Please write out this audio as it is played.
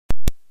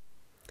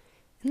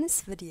In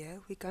this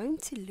video, we're going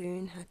to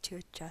learn how to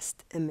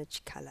adjust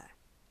image color.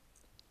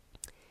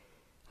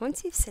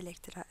 Once you've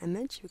selected our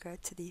image, we go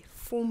to the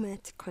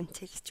Format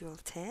Contextual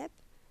tab,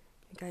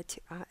 we go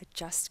to our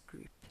Adjust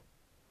group,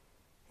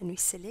 and we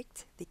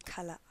select the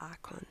color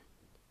icon.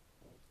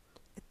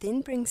 It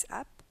then brings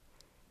up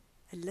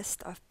a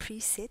list of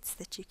presets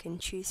that you can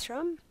choose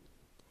from,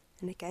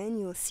 and again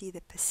you'll see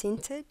the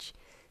percentage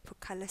for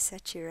color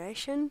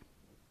saturation,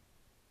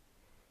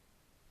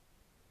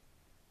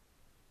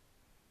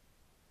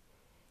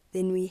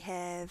 then we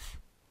have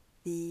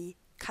the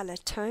color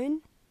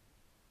tone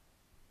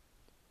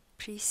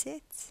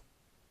presets,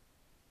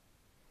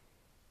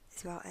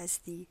 as well as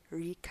the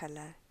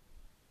recolor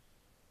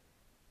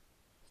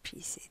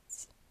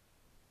presets.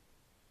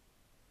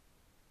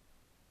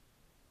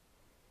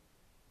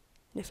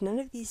 And if none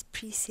of these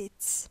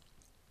presets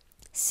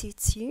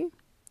suits you,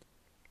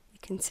 you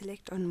can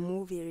select on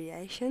more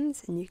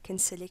variations, and you can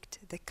select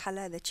the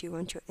color that you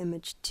want your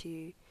image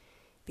to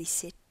be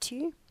set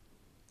to.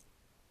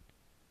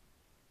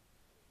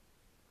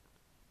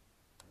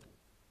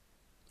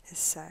 As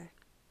so.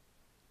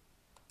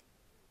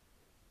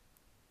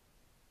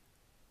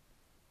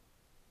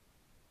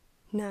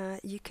 Now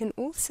you can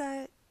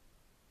also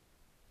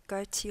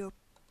go to your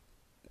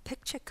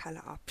picture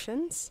color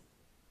options.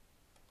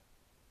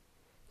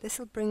 This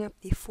will bring up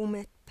the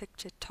Format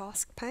Picture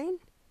task pane.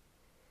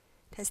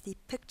 It has the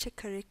picture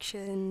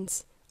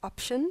corrections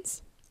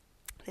options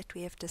that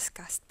we have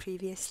discussed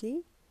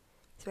previously,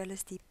 as well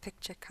as the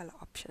picture color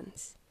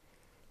options.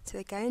 So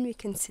again, we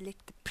can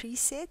select the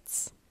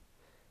presets,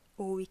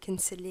 or we can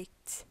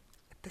select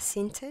a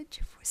percentage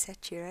for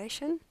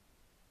saturation.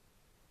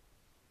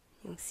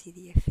 You'll see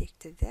the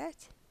effect of that.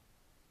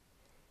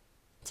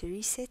 To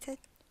reset it,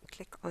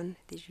 click on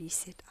the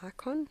reset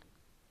icon.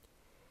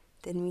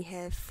 Then we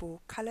have for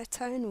color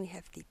tone, we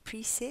have the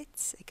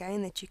presets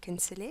again that you can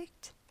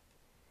select.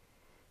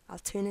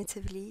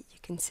 Alternatively, you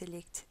can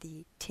select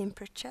the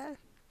temperature.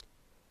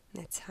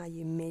 That's how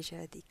you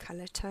measure the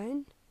color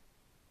tone.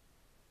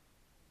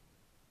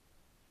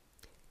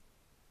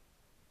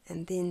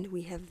 And then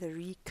we have the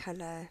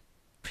recolor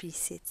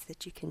presets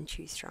that you can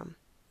choose from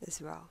as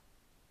well.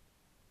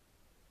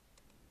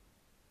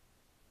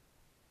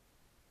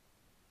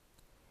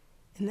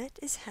 And that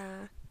is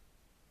how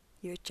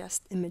you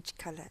adjust image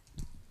color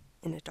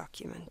in a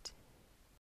document.